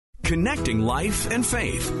Connecting life and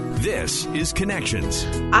faith. This is Connections.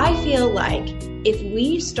 I feel like if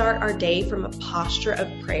we start our day from a posture of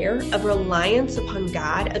prayer, of reliance upon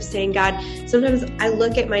God, of saying, God, sometimes I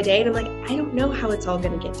look at my day and I'm like, I don't know how it's all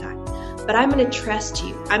going to get done, but I'm going to trust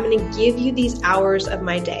you. I'm going to give you these hours of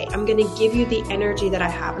my day. I'm going to give you the energy that I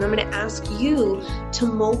have, and I'm going to ask you to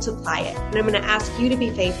multiply it, and I'm going to ask you to be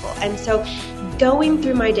faithful. And so going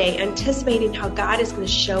through my day, anticipating how God is going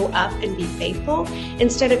to show up and be faithful,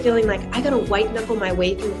 instead of feeling like I got to white knuckle my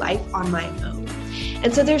way through life on my own.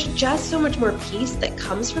 And so there's just so much more peace that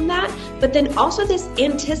comes from that. But then also this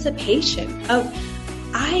anticipation of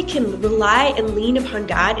I can rely and lean upon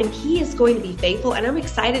God, and He is going to be faithful. And I'm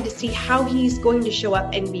excited to see how He's going to show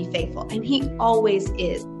up and be faithful. And He always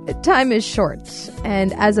is. Time is short.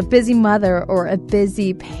 And as a busy mother or a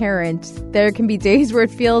busy parent, there can be days where it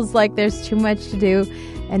feels like there's too much to do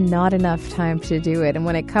and not enough time to do it. And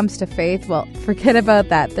when it comes to faith, well, forget about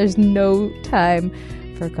that. There's no time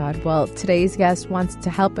for God. Well, today's guest wants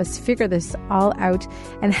to help us figure this all out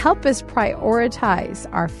and help us prioritize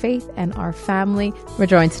our faith and our family. We're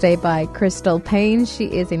joined today by Crystal Paine. She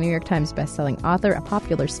is a New York Times bestselling author, a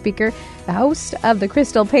popular speaker, the host of The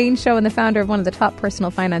Crystal Paine Show, and the founder of one of the top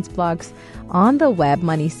personal finance blogs on the web,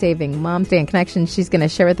 Money Saving Mom. Today in Connection, she's going to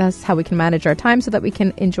share with us how we can manage our time so that we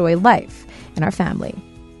can enjoy life and our family.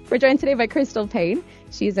 We're joined today by Crystal Paine.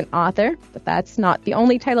 She's an author, but that's not the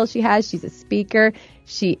only title she has. She's a speaker.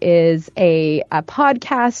 She is a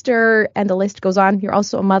podcaster, and the list goes on. You're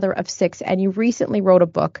also a mother of 6, and you recently wrote a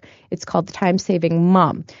book. It's called The Time Saving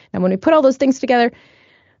Mom. And when we put all those things together,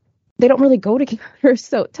 they don't really go together.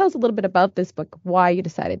 So tell us a little bit about this book, why you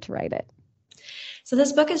decided to write it. So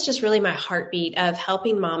this book is just really my heartbeat of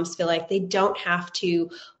helping moms feel like they don't have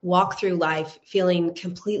to walk through life feeling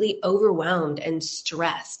completely overwhelmed and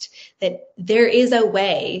stressed, that there is a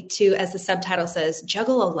way to, as the subtitle says,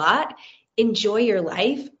 juggle a lot, enjoy your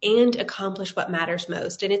life, and accomplish what matters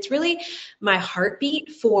most. And it's really my heartbeat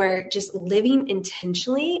for just living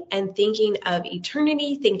intentionally and thinking of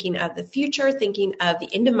eternity, thinking of the future, thinking of the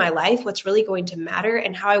end of my life, what's really going to matter,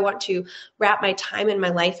 and how I want to wrap my time and my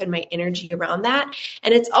life and my energy around that.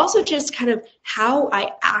 And it's also just kind of how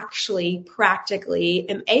I actually practically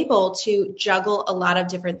am able to juggle a lot of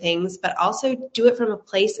different things, but also do it from a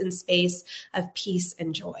place and space of peace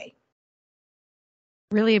and joy.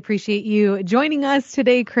 Really appreciate you joining us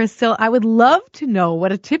today, Crystal. I would love to know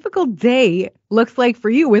what a typical day looks like for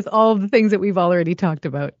you with all of the things that we've already talked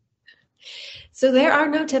about. So there are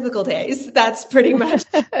no typical days. That's pretty much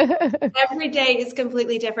every day is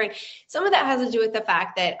completely different. Some of that has to do with the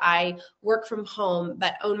fact that I work from home,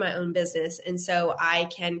 but own my own business. And so I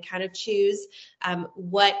can kind of choose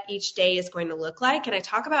what each day is going to look like. And I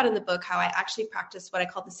talk about in the book how I actually practice what I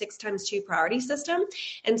call the 6x2 priority system.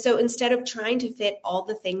 And so instead of trying to fit all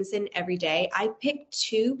the things in every day, I pick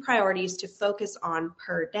 2 priorities to focus on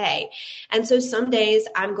per day. And so some days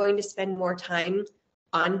I'm going to spend more time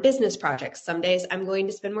on business projects. Some days I'm going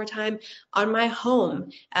to spend more time on my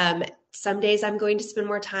home. Some days I'm going to spend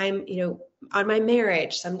more time, on my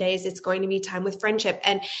marriage. Some days it's going to be time with friendship.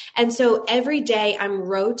 And so every day I'm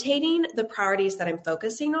rotating the priorities that I'm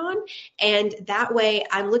focusing on. And that way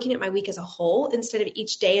I'm looking at my week as a whole instead of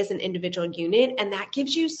each day as an individual unit. And that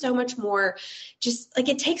gives you so much more, just like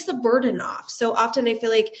it takes the burden off. So often I feel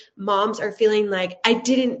like moms are feeling like I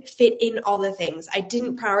didn't fit in all the things. I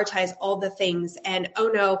didn't prioritize all the things. And oh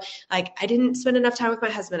no, like I didn't spend enough time with my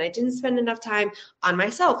husband. I didn't spend enough time on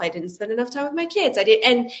myself. I didn't spend enough time with my kids. I did.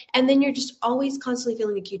 And then you're just always constantly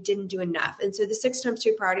feeling like you didn't do enough. And so the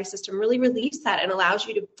 6x2 priority system really relieves that and allows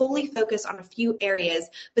you to fully focus on a few areas,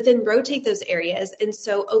 but then rotate those areas. And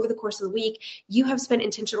so over the course of the week, you have spent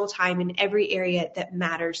intentional time in every area that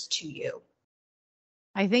matters to you.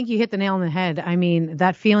 I think you hit the nail on the head. I mean,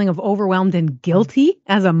 that feeling of overwhelmed and guilty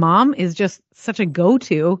as a mom is just such a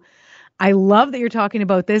go-to. I love that you're talking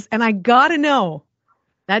about this. And I got to know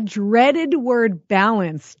that dreaded word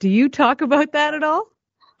balance. Do you talk about that at all?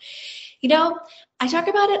 I talk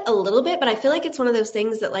about it a little bit, but I feel like it's one of those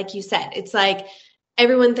things that, like you said, it's like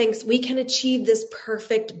everyone thinks we can achieve this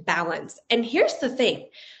perfect balance. And here's the thing.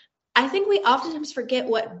 I think we oftentimes forget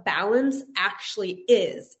what balance actually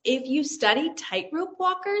is. If you study tightrope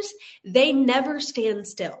walkers, they never stand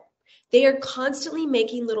still. they are constantly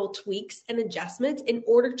making little tweaks and adjustments in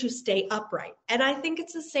order to stay upright. And I think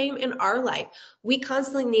it's the same in our life. We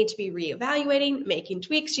constantly need to be reevaluating, making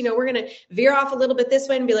tweaks. We're going to veer off a little bit this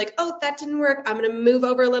way and be like, oh, that didn't work. I'm going to move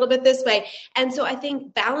over a little bit this way. And so I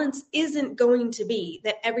think balance isn't going to be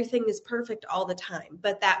that everything is perfect all the time,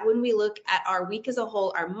 but that when we look at our week as a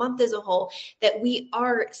whole, our month as a whole, that we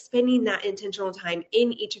are spending that intentional time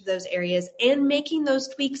in each of those areas and making those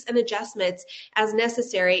tweaks and adjustments as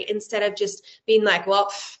necessary, instead of just being like,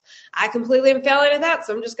 well, I completely am failing at that,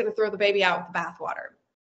 so I'm just going to throw the baby out with the bathwater.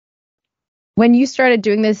 When you started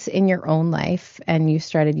doing this in your own life and you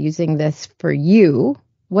started using this for you,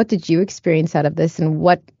 what did you experience out of this? And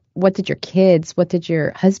what did your kids, what did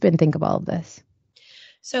your husband think of all of this?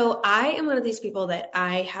 So I am one of these people that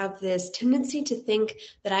I have this tendency to think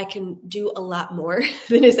that I can do a lot more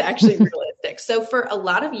than is actually realistic. So for a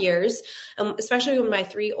lot of years, especially when my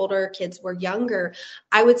 3 older kids were younger,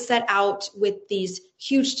 I would set out with these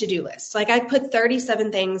huge to-do lists. Like I'd put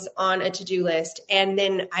 37 things on a to-do list, and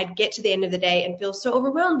then I'd get to the end of the day and feel so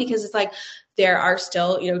overwhelmed because it's like, there are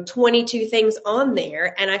still, 22 things on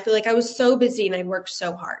there. And I feel like I was so busy and I'd worked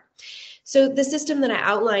so hard. So the system that I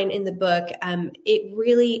outline in the book, it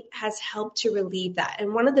really has helped to relieve that.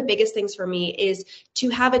 And one of the biggest things for me is to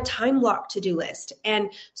have a time block to-do list. And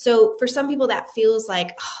so for some people that feels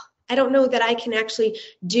like, oh, I don't know that I can actually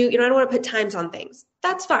do, I don't want to put times on things.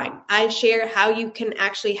 That's fine. I share how you can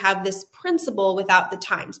actually have this principle without the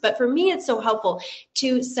times. But for me, it's so helpful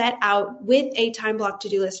to set out with a time block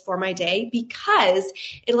to-do list for my day, because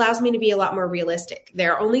it allows me to be a lot more realistic.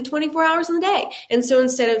 There are only 24 hours in the day. And so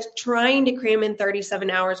instead of trying to cram in 37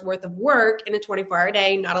 hours worth of work in a 24-hour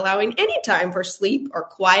day, not allowing any time for sleep or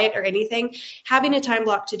quiet or anything, having a time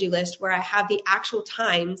block to-do list where I have the actual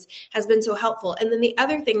times has been so helpful. And then the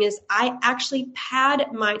other thing is I actually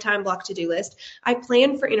pad my time block to-do list. I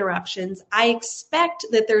plan for interruptions. I expect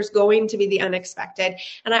that there's going to be the unexpected.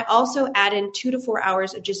 And I also add in 2 to 4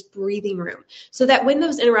 hours of just breathing room so that when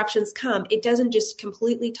those interruptions come, it doesn't just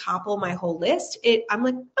completely topple my whole list. I'm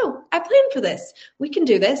like, oh, I planned for this. We can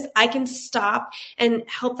do this. I can stop and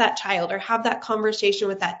help that child or have that conversation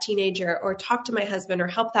with that teenager or talk to my husband or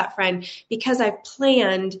help that friend because I've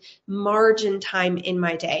planned margin time in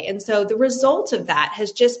my day. And so the result of that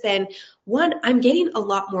has just been, one, I'm getting a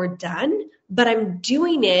lot more done, but I'm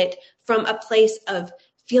doing it from a place of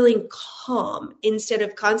feeling calm instead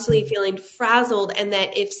of constantly feeling frazzled. And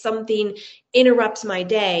that if something interrupts my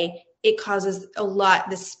day, it causes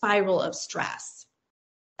the spiral of stress.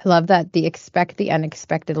 I love that. The expect the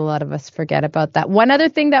unexpected. A lot of us forget about that. One other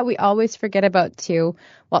thing that we always forget about too,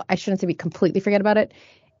 well, I shouldn't say we completely forget about it,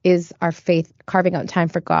 is our faith, carving out time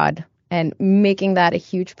for God and making that a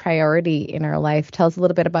huge priority in our life. Tell us a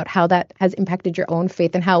little bit about how that has impacted your own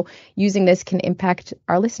faith and how using this can impact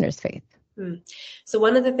our listeners' faith. So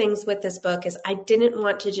one of the things with this book is I didn't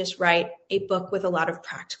want to just write a book with a lot of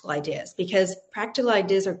practical ideas, because practical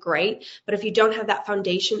ideas are great, but if you don't have that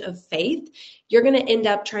foundation of faith, you're going to end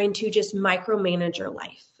up trying to just micromanage your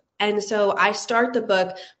life. And so I start the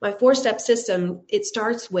book, my 4-step system, it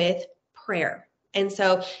starts with prayer. And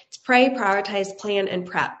so it's pray, prioritize, plan, and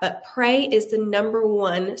prep. But pray is the number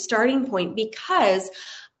one starting point, because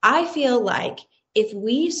I feel like if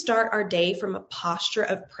we start our day from a posture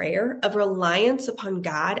of prayer, of reliance upon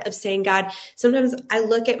God, of saying, God, sometimes I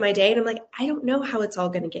look at my day and I'm like, I don't know how it's all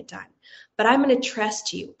going to get done, but I'm going to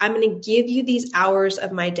trust you. I'm going to give you these hours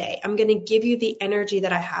of my day. I'm going to give you the energy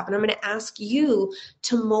that I have, and I'm going to ask you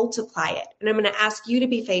to multiply it. And I'm going to ask you to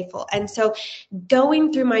be faithful. And so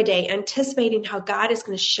going through my day, anticipating how God is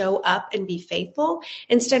going to show up and be faithful,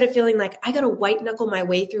 instead of feeling like I got to white knuckle my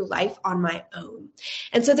way through life on my own.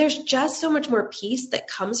 And so there's just so much more peace that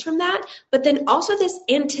comes from that. But then also this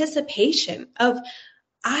anticipation of,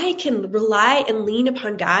 I can rely and lean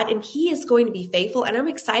upon God, and He is going to be faithful. And I'm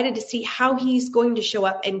excited to see how He's going to show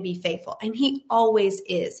up and be faithful. And He always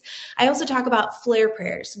is. I also talk about flare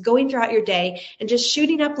prayers, going throughout your day and just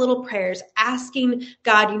shooting up little prayers, asking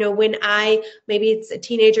God, when maybe it's a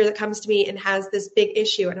teenager that comes to me and has this big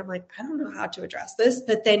issue, and I'm like, I don't know how to address this,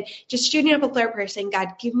 but then just shooting up a flare prayer saying, God,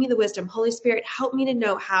 give me the wisdom. Holy Spirit, help me to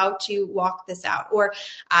know how to walk this out. Or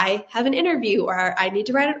I have an interview, or I need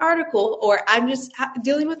to write an article, or I'm just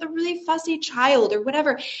dealing with a really fussy child or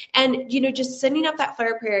whatever. And, just sending up that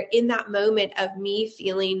flare prayer in that moment of me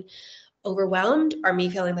feeling overwhelmed or me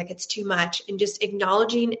feeling like it's too much, and just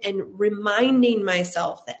acknowledging and reminding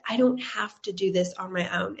myself that I don't have to do this on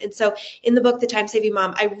my own. And so in the book, The Time-Saving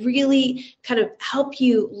Mom, I really kind of help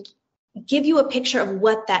you give you a picture of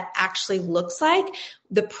what that actually looks like,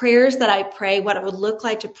 the prayers that I pray, what it would look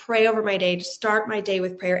like to pray over my day, to start my day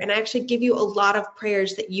with prayer. And I actually give you a lot of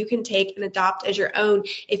prayers that you can take and adopt as your own.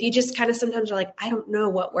 If you just kind of sometimes are like, I don't know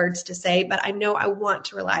what words to say, but I know I want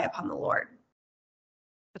to rely upon the Lord.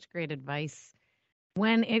 Such great advice.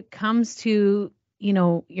 When it comes to,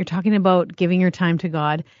 you're talking about giving your time to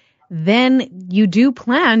God, then you do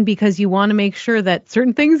plan because you want to make sure that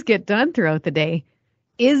certain things get done throughout the day.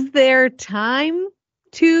 Is there time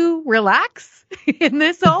to relax in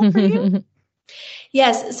this all for you?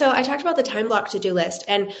 Yes. So I talked about the time block to-do list.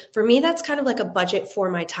 And for me, that's kind of like a budget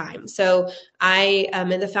for my time. So I am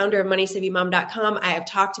the founder of MoneySavvyMom.com. I have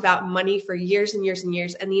talked about money for years and years and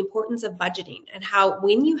years, and the importance of budgeting, and how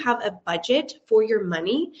when you have a budget for your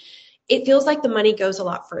money, it feels like the money goes a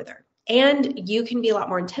lot further. And you can be a lot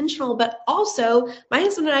more intentional. But also, my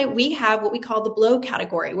husband and I, we have what we call the blow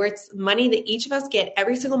category, where it's money that each of us get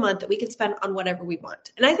every single month that we can spend on whatever we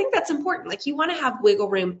want. And I think that's important. Like, you want to have wiggle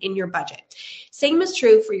room in your budget. Same is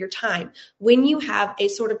true for your time. When you have a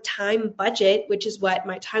sort of time budget, which is what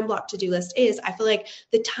my time block to-do list is, I feel like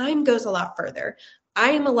the time goes a lot further. I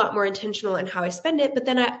am a lot more intentional in how I spend it, but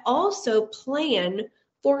then I also plan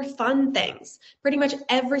for fun things. Pretty much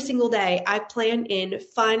every single day, I plan in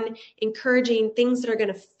fun, encouraging things that are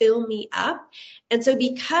going to fill me up. And so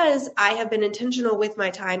because I have been intentional with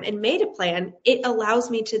my time and made a plan, it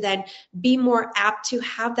allows me to then be more apt to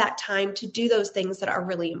have that time to do those things that are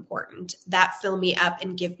really important, that fill me up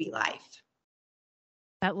and give me life.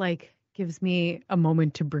 That gives me a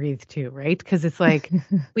moment to breathe too, right? Because it's like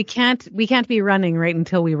we can't be running right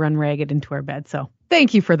until we run ragged into our bed. So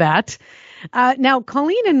thank you for that. Now,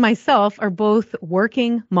 Colleen and myself are both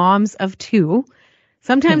working moms of two.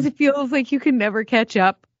 Sometimes it feels like you can never catch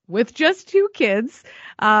up with just two kids.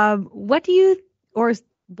 Why do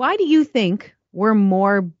you think we're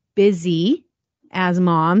more busy as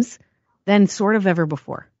moms than sort of ever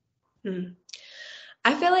before?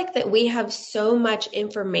 I feel like that we have so much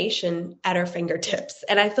information at our fingertips.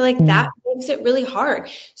 And I feel like that makes it really hard.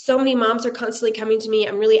 So many moms are constantly coming to me.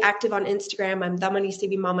 I'm really active on Instagram. I'm the Money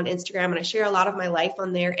Savvy Mom on Instagram, and I share a lot of my life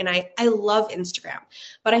on there. And I love Instagram.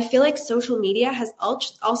 But I feel like social media has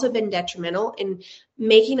also been detrimental in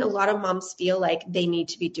making a lot of moms feel like they need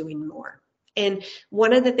to be doing more. And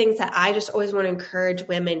one of the things that I just always want to encourage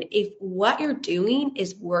women, if what you're doing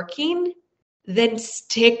is working, then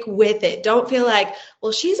stick with it. Don't feel like,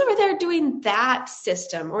 well, she's over there doing that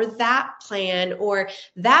system or that plan or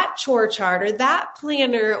that chore chart or that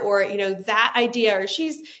planner or, that idea, or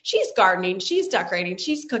she's gardening, she's decorating,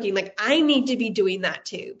 she's cooking. Like, I need to be doing that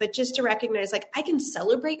too. But just to recognize, I can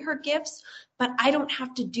celebrate her gifts, but I don't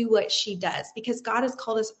have to do what she does, because God has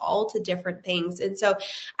called us all to different things. And so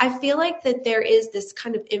I feel like that there is this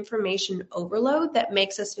kind of information overload that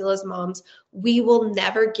makes us feel as moms, we will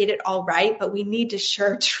never get it all right, but we need to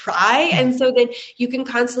sure try. And so then you can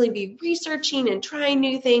constantly be researching and trying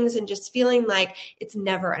new things and just feeling like it's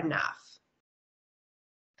never enough.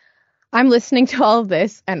 I'm listening to all of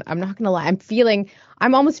this, and I'm not going to lie,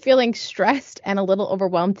 I'm almost feeling stressed and a little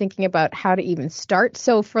overwhelmed thinking about how to even start.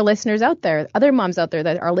 So for listeners out there, other moms out there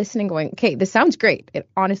that are listening going, okay, this sounds great. It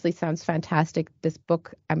honestly sounds fantastic. This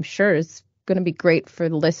book, I'm sure, is going to be great for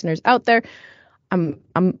the listeners out there. I'm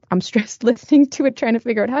stressed listening to it, trying to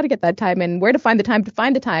figure out how to get that time and where to find the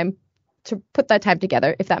time to put that time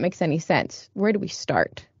together, if that makes any sense. Where do we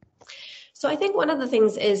start? So I think one of the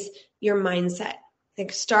things is your mindset.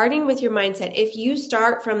 Like, starting with your mindset. If you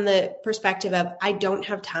start from the perspective of, I don't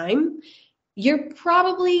have time, you're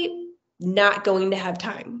probably not going to have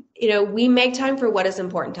time. We make time for what is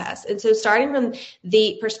important to us. And so starting from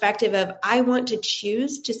the perspective of, I want to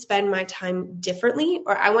choose to spend my time differently,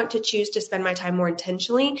 or I want to choose to spend my time more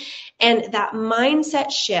intentionally. And that mindset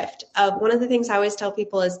shift of, one of the things I always tell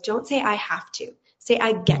people is, don't say I have to, say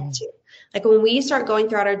I get to. Like, when we start going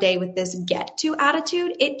throughout our day with this get to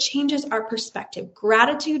attitude, it changes our perspective.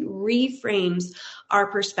 Gratitude reframes our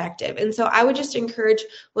perspective. And so I would just encourage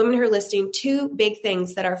women who are listening, two big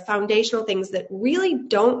things that are foundational things that really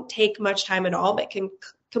don't take much time at all, but can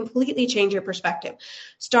completely change your perspective.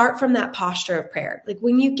 Start from that posture of prayer. Like,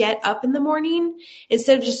 when you get up in the morning,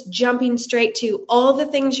 instead of just jumping straight to all the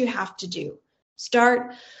things you have to do,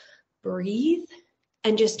 breathe,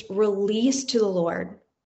 and just release to the Lord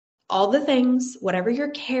all the things, whatever you're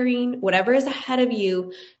carrying, whatever is ahead of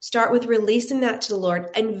you, start with releasing that to the Lord,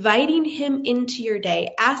 inviting him into your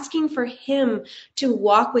day, asking for him to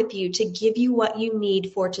walk with you, to give you what you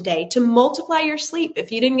need for today, to multiply your sleep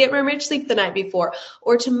if you didn't get very much sleep the night before,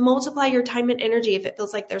 or to multiply your time and energy if it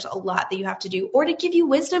feels like there's a lot that you have to do, or to give you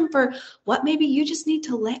wisdom for what maybe you just need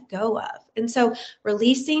to let go of. And so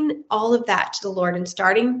releasing all of that to the Lord and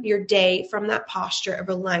starting your day from that posture of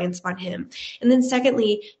reliance on him. And then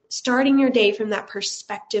secondly, starting your day from that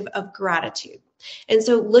perspective of gratitude. And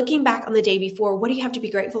so looking back on the day before, what do you have to be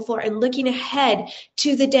grateful for? And looking ahead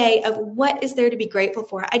to the day of what is there to be grateful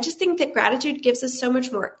for? I just think that gratitude gives us so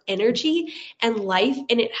much more energy and life,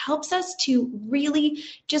 and it helps us to really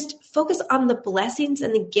just focus on the blessings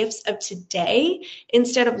and the gifts of today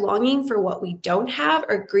instead of longing for what we don't have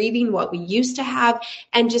or grieving what we used to have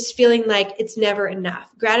and just feeling like it's never enough.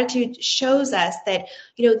 Gratitude shows us that,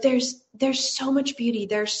 there's so much beauty.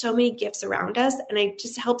 There's so many gifts around us. And it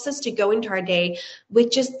just helps us to go into our day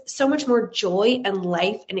with just so much more joy and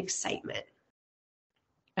life and excitement.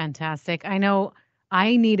 Fantastic. I know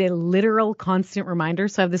I need a literal constant reminder.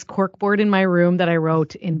 So I have this cork board in my room that I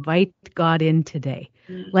wrote, invite God in today.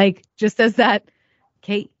 Like just as that,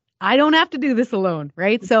 okay, I don't have to do this alone,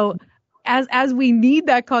 right? So as we need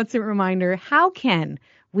that constant reminder, how can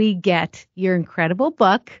we get your incredible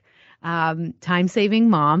book, Time Saving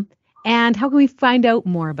Mom, and how can we find out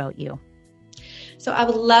more about you? So I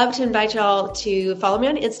would love to invite y'all to follow me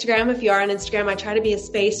on Instagram. If you are on Instagram, I try to be a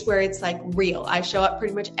space where it's like real. I show up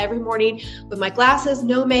pretty much every morning with my glasses,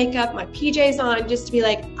 no makeup, my PJs on, just to be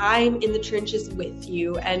like, I'm in the trenches with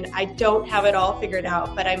you. And I don't have it all figured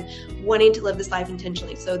out, but I'm wanting to live this life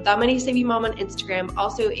intentionally. So The Money Saving Mom on Instagram.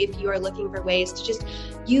 Also, if you are looking for ways to just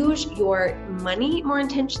use your money more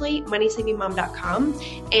intentionally, moneysavingmom.com.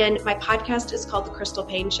 And my podcast is called The Crystal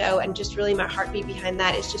Paine Show. And just really my heartbeat behind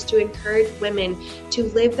that is just to encourage women to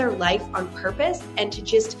live their life on purpose and to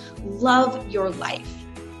just love your life.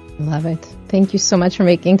 Love it. Thank you so much for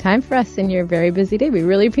making time for us in your very busy day. We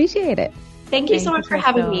really appreciate it. Thank you so much for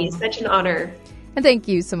having me. Such an honor. And thank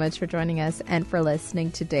you so much for joining us and for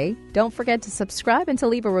listening today. Don't forget to subscribe and to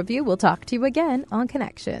leave a review. We'll talk to you again on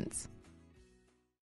Connections.